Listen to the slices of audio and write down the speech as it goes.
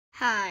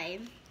Hi,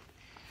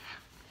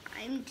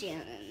 I'm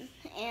Jan,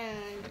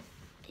 and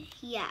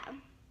yeah,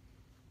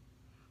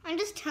 I'm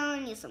just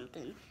telling you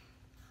something.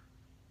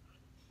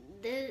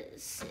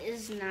 This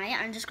is night.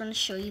 I'm just going to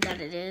show you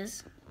that it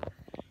is.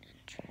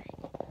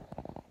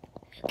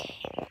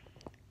 Okay,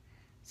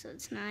 so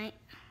it's night.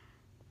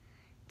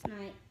 It's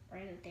night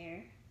right up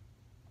there.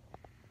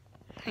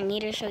 I need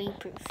to show you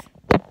proof.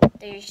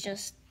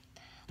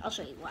 I'll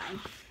show you why.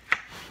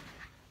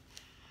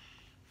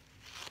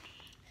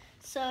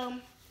 So,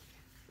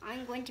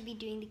 I'm going to be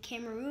doing the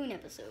Cameroon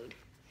episode.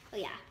 Oh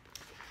yeah.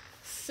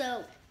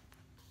 So,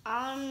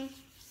 I'm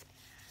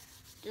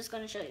just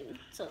going to show you.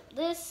 So,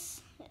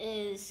 this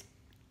is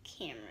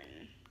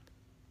Cameroon,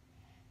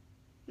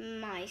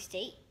 my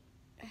state.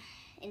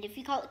 And if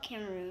you call it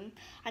Cameroon,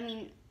 I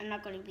mean, I'm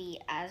not going to be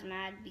as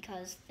mad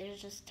because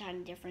there's just a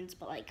tiny difference,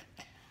 but like,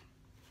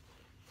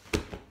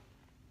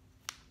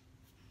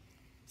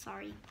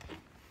 sorry.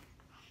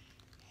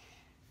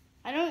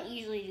 I don't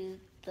usually do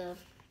the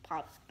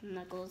pop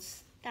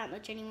knuckles that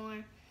much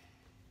anymore,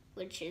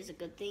 which is a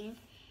good thing.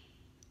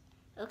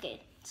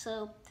 Okay,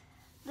 so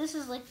this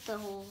is like the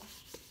whole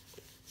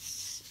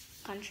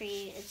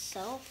country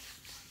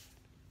itself.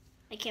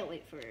 I can't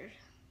wait for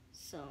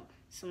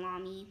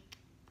salami.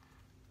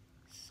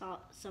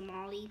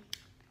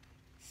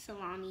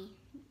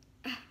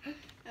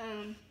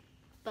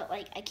 But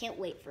like I can't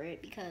wait for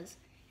it because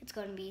it's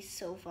gonna be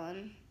so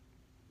fun.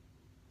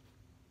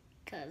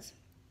 Because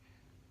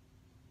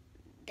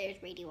there's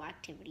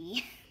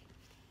radioactivity.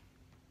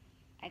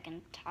 I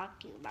can talk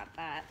to you about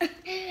that.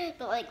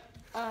 But like,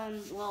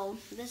 well,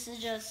 this is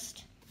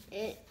just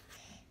it.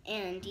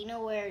 And do you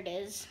know where it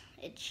is?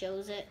 It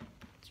shows it.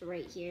 It's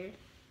right here.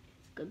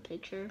 It's a good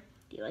picture.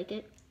 Do you like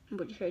it? I'm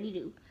pretty sure you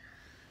do.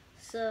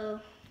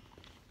 So,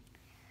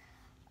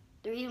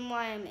 the reason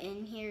why I'm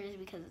in here is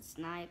because it's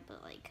night,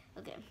 but like,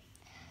 okay.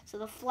 So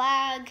the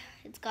flag,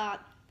 it's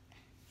got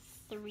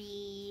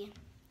three,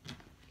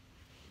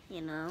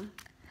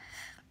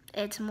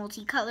 it's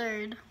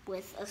multicolored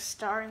with a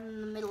star in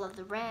the middle of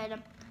the red.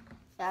 It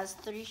has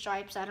three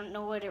stripes. I don't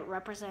know what it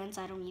represents.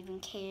 I don't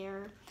even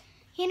care.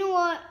 You know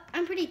what?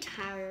 I'm pretty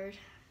tired.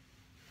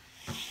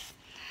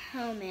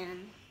 Oh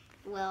man.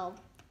 Well,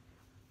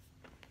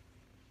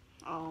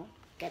 I'll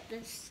get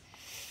this.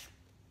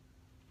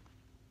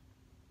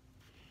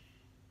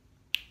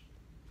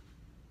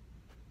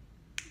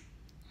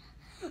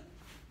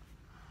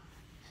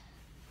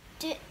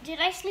 Did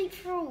I sleep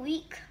for a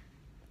week?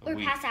 Or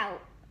pass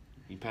out?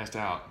 You passed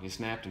out. You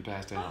snapped and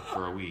passed out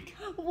for a week.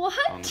 What?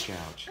 On the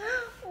couch.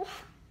 What?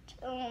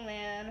 Oh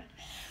man.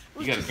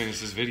 You gotta finish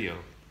this video.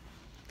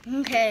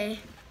 Okay.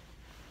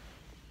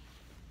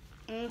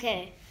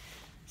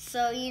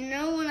 So when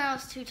I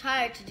was too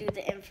tired to do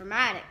the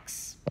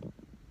informatics.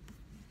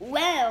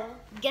 Well,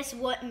 guess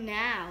what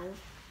now?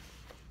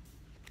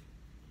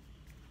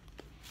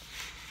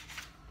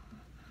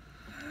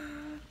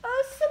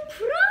 A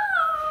surprise!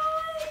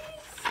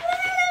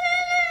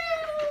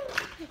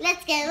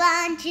 Let's go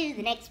on to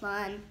the next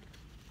one.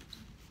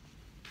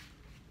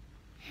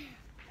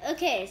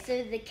 Okay,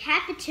 so the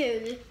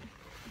capital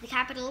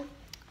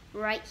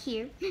right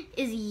here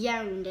is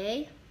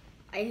Yaoundé.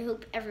 I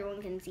hope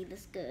everyone can see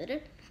this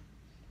good.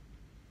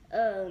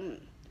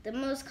 The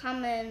most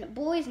common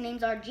boys'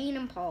 names are Jean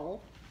and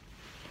Paul.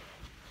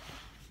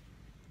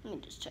 Let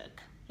me just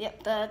check.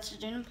 Yep, that's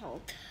Jean and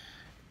Paul.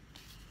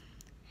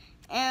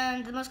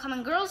 And the most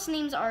common girls'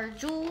 names are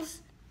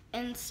Jules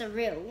and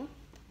Cyril.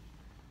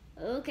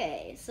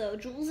 Okay, so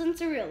Jules and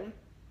Cyril.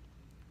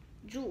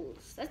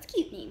 Jules, that's a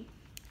cute name.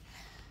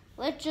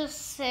 Let's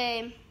just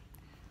say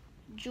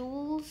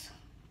Jules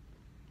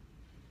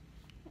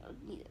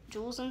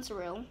and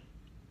Cyril.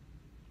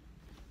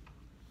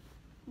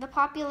 The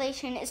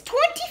population is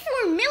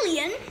 24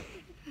 million.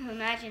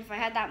 Imagine if I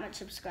had that much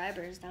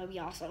subscribers. That would be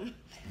awesome.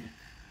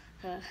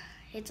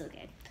 It's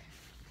okay.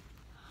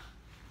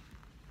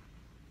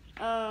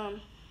 The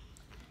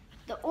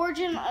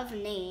origin of the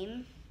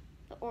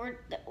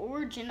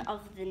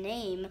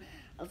name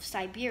of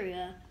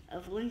Siberia,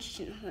 of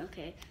Liechtenstein.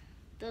 Okay,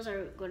 those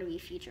are going to be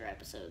future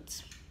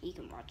episodes. You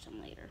can watch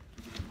them later.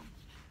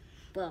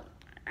 Well,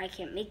 I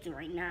can't make them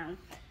right now.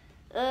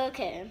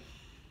 Okay.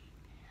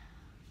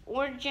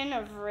 Origin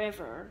of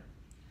river.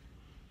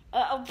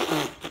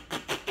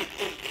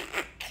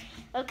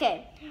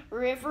 Okay,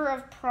 river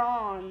of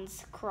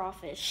prawns,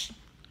 crawfish.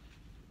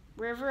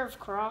 River of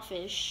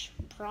crawfish,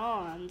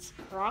 prawns,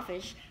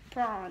 crawfish,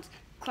 prawns,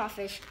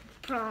 crawfish,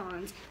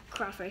 prawns,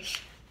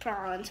 crawfish,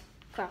 prawns,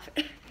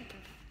 crawfish.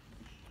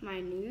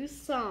 My new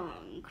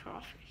song,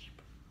 crawfish,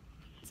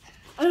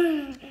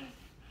 prawns.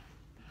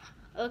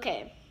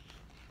 Okay.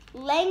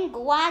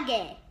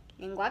 Lenguaje.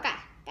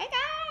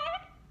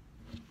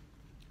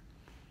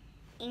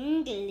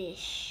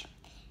 English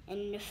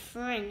and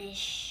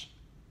French.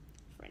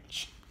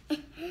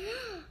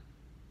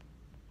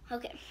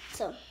 Okay,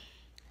 so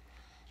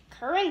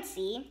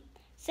currency,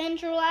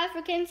 Central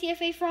African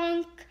CFA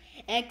franc,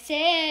 XF.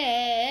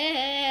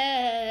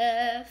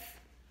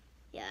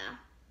 Yeah,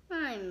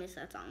 I miss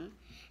that song.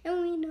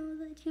 and we know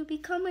that you'll be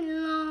coming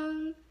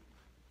along.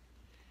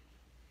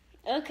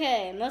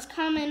 Okay, most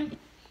common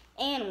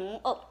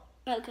animal. Oh,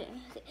 okay.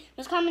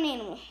 Most common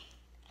animal.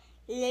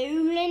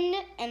 Lowland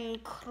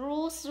and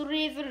Cross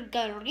River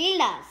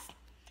gorillas.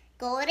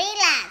 Gorillas.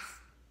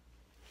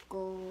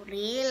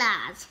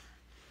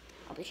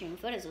 I'll be showing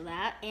photos of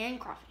that and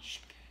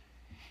crawfish.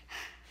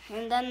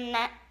 And then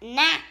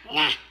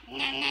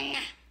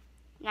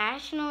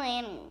national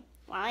animal,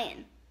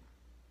 lion.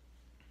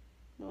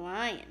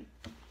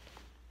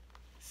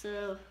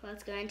 So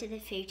let's go into the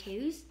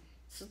photos.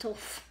 Stop.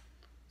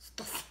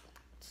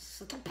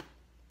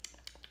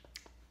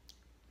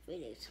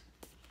 Photos.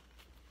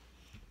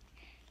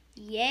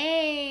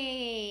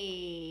 Yay!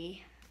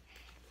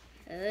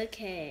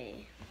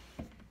 Okay.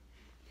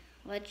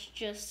 Let's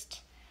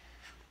just...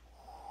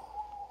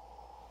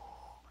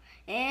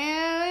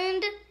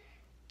 And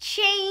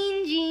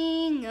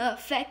changing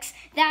effects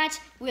that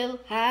will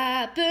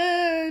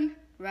happen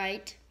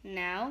right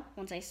now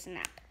once I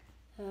snap.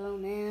 Oh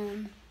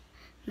man.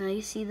 Now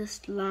you see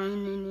this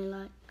line and you're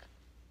like,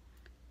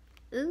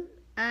 ooh,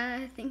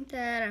 I think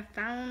that I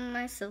found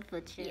myself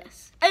a chair.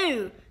 Yes.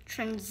 Oh,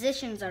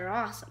 transitions are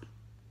awesome.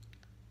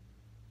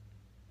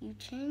 You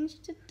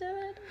changed it,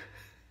 Dad?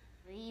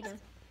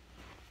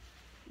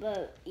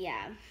 But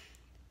yeah.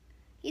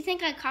 You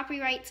think I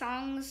copyright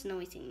songs? No,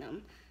 I sing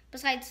them.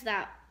 Besides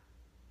that,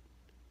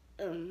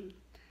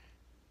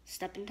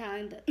 Step in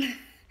Time, but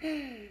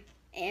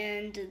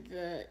and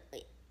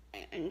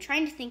I'm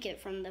trying to think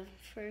it from the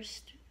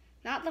first,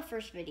 not the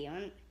first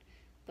video,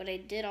 but I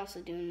did also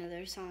do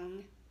another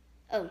song.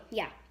 Oh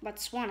yeah,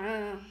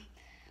 Botswana.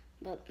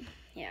 But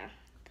yeah,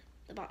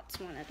 the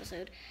Botswana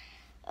episode.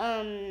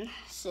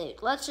 So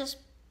let's just.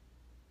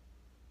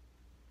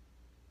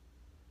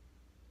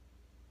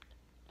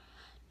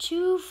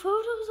 2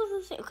 photos of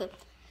the same. Okay.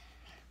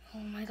 Oh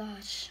my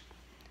gosh.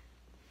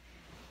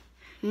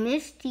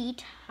 Misty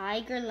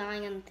tiger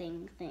lion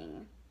thing.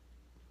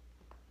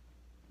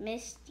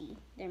 Misty.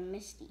 They're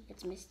misty.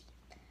 It's misty.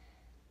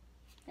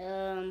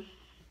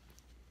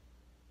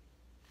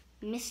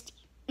 Misty.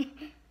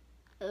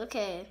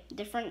 Okay.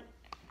 Different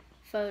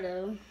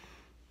photo.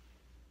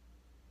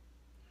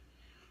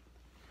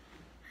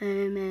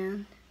 Hey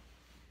man.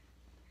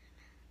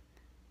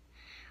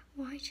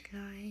 White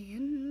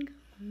lion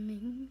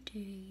coming to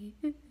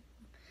you.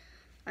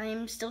 I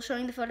am still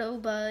showing the photo,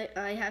 but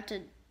I have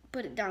to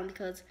put it down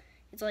because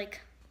it's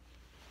like,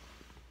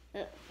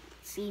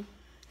 see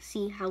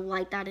how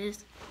light that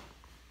is?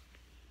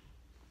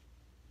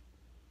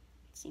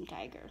 Same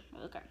tiger.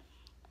 Okay.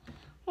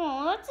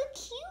 Oh, that's a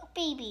cute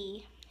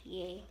baby.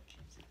 Yay.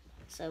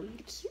 So,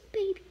 the cute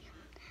baby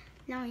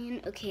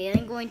lion. Okay,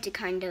 I'm going to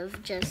kind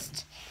of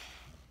just,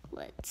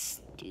 let's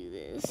do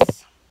this.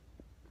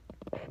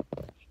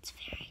 It's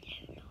very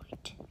low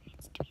light.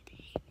 It's to be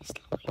the lamest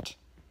light.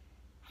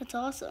 That's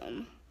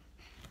awesome.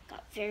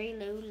 Got very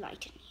low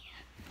light in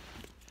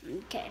here.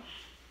 Okay.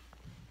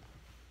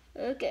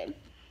 Okay.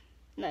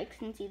 Now I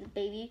can see the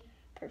baby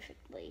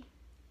perfectly.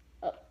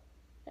 Oh,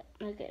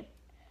 okay.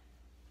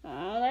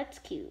 Oh, that's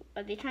cute.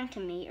 Are they trying to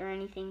mate or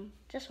anything?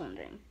 Just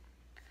wondering.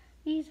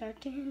 These are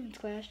dance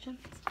questions.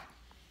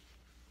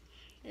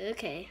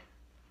 Okay.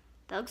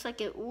 That looks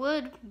like it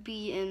would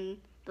be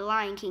in The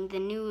Lion King, the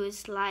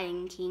newest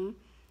Lion King.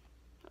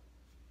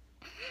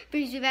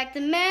 Brings me back the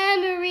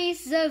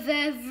memories of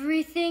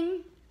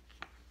everything.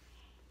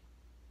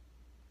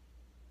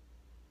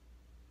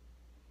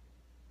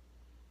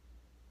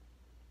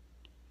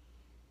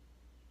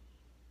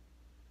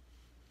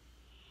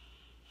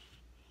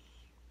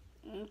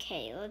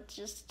 Okay, let's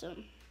just,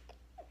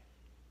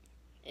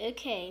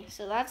 okay,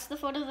 so that's the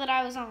photo that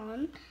I was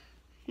on.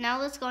 Now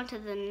let's go on to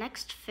the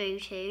next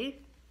photo.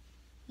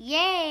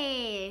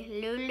 Yay!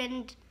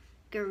 Lowland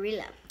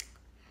gorilla.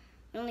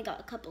 I only got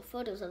a couple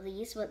photos of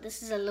these, but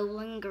this is a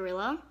lowland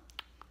gorilla.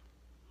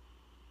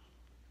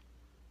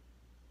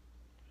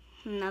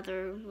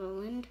 Another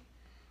lowland.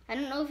 I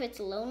don't know if it's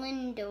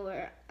lowland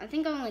or, I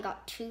think I only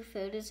got 2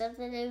 photos of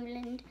the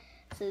lowland.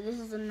 So this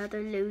is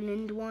another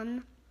lowland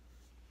one.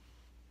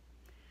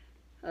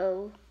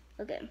 Oh,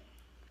 okay.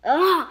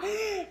 Oh,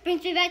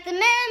 brings me back the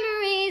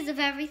memories of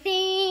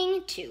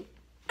everything too.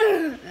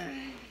 Oh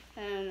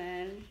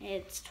man,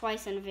 it's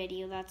twice in a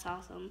video. That's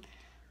awesome.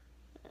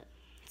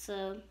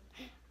 So,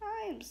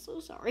 I'm so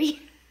sorry.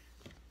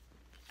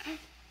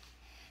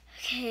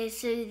 Okay,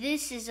 so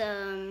this is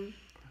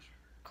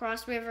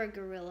Cross River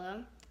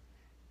gorilla.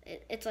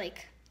 It's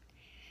like.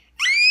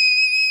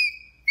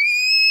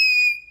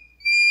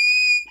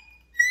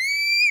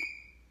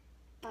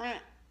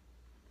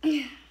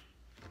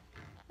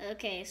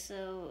 Okay,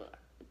 so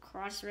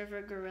Cross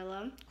River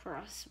gorilla,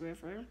 Cross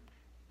River.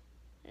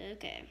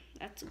 Okay,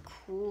 that's a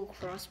cool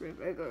Cross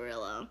River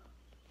gorilla.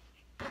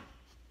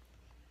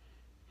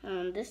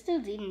 This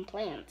dude's eating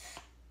plants.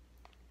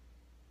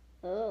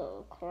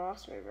 Oh,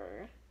 Cross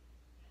River.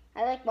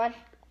 I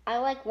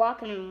like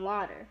walking in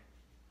water.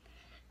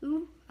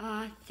 Ooh,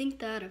 I think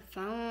that I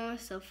found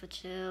myself a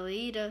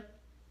cheerleader.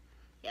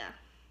 Yeah.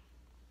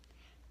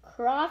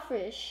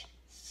 Crawfish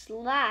 /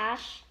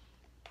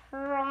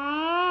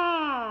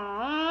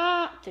 Prawns.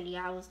 3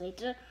 hours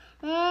later,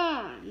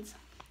 prawns.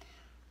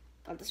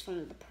 Got this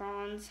from the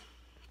prawns.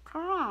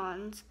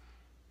 Prawns.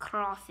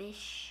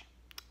 Crawfish.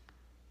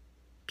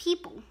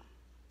 People.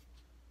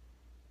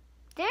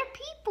 They're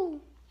people.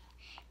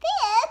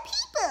 They're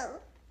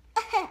people.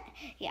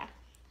 Yeah.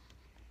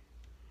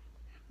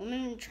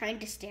 Woman trying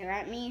to stare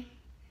at me.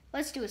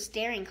 Let's do a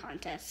staring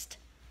contest.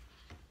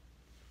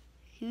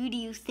 Who do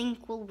you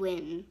think will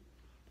win?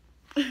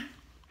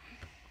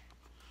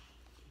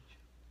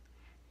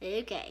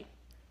 Okay.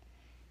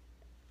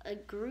 A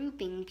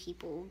grouping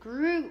people.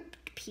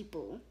 Grouped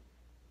people.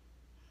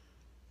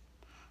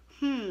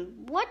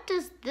 What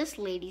does this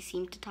lady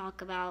seem to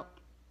talk about?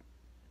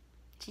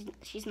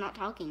 She's not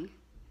talking.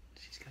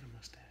 She's got a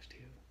mustache too.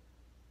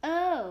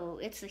 Oh,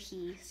 it's a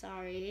he.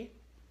 Sorry.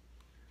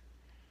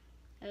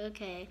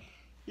 Okay.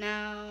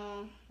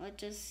 Now,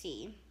 let's just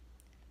see.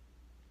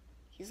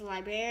 He's a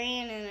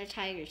librarian in a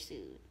tiger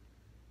suit.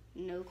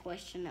 No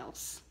question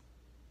else.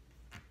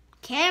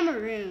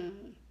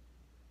 Cameroon.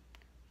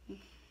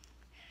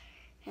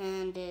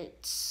 And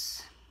it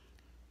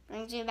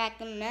brings me back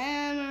the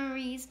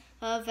memories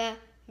of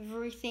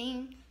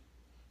everything.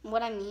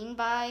 What I mean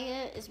by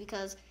it is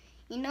because,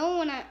 you know,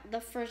 when the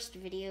first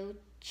video,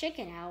 check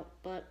it out,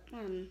 but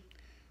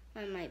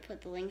I might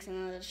put the links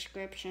in the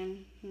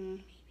description.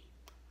 Maybe.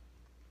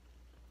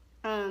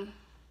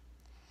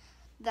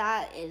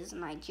 That is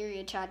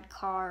Nigeria, Chad,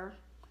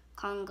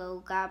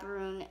 Congo,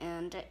 Cameroon,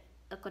 and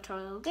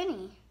Equatorial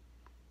Guinea.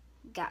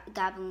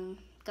 Gabon,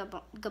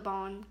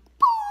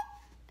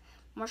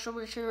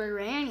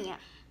 Mauritania.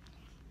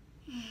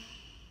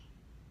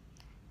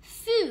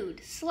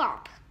 Food,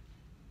 slop.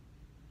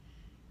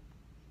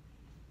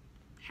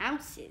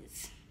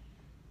 Houses.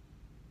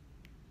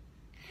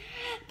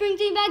 Brings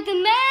me back the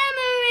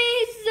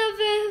memories of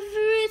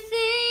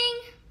everything.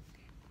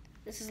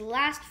 This is the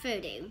last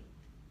photo.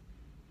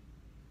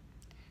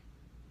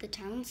 The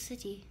town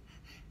city.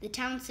 The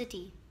town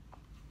city.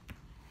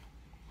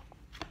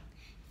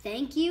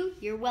 Thank you.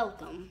 You're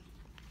welcome.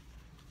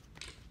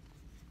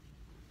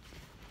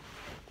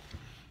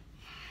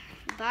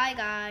 Bye,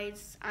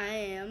 guys. I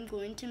am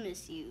going to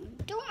miss you.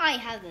 Don't I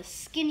have the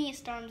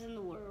skinniest arms in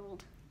the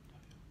world?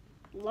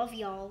 Love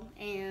y'all.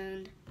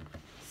 And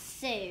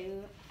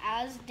so,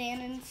 as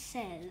Danon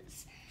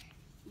says,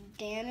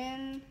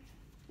 Danon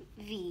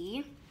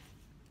V.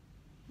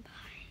 Bye.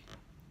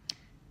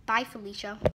 Bye, Felicia.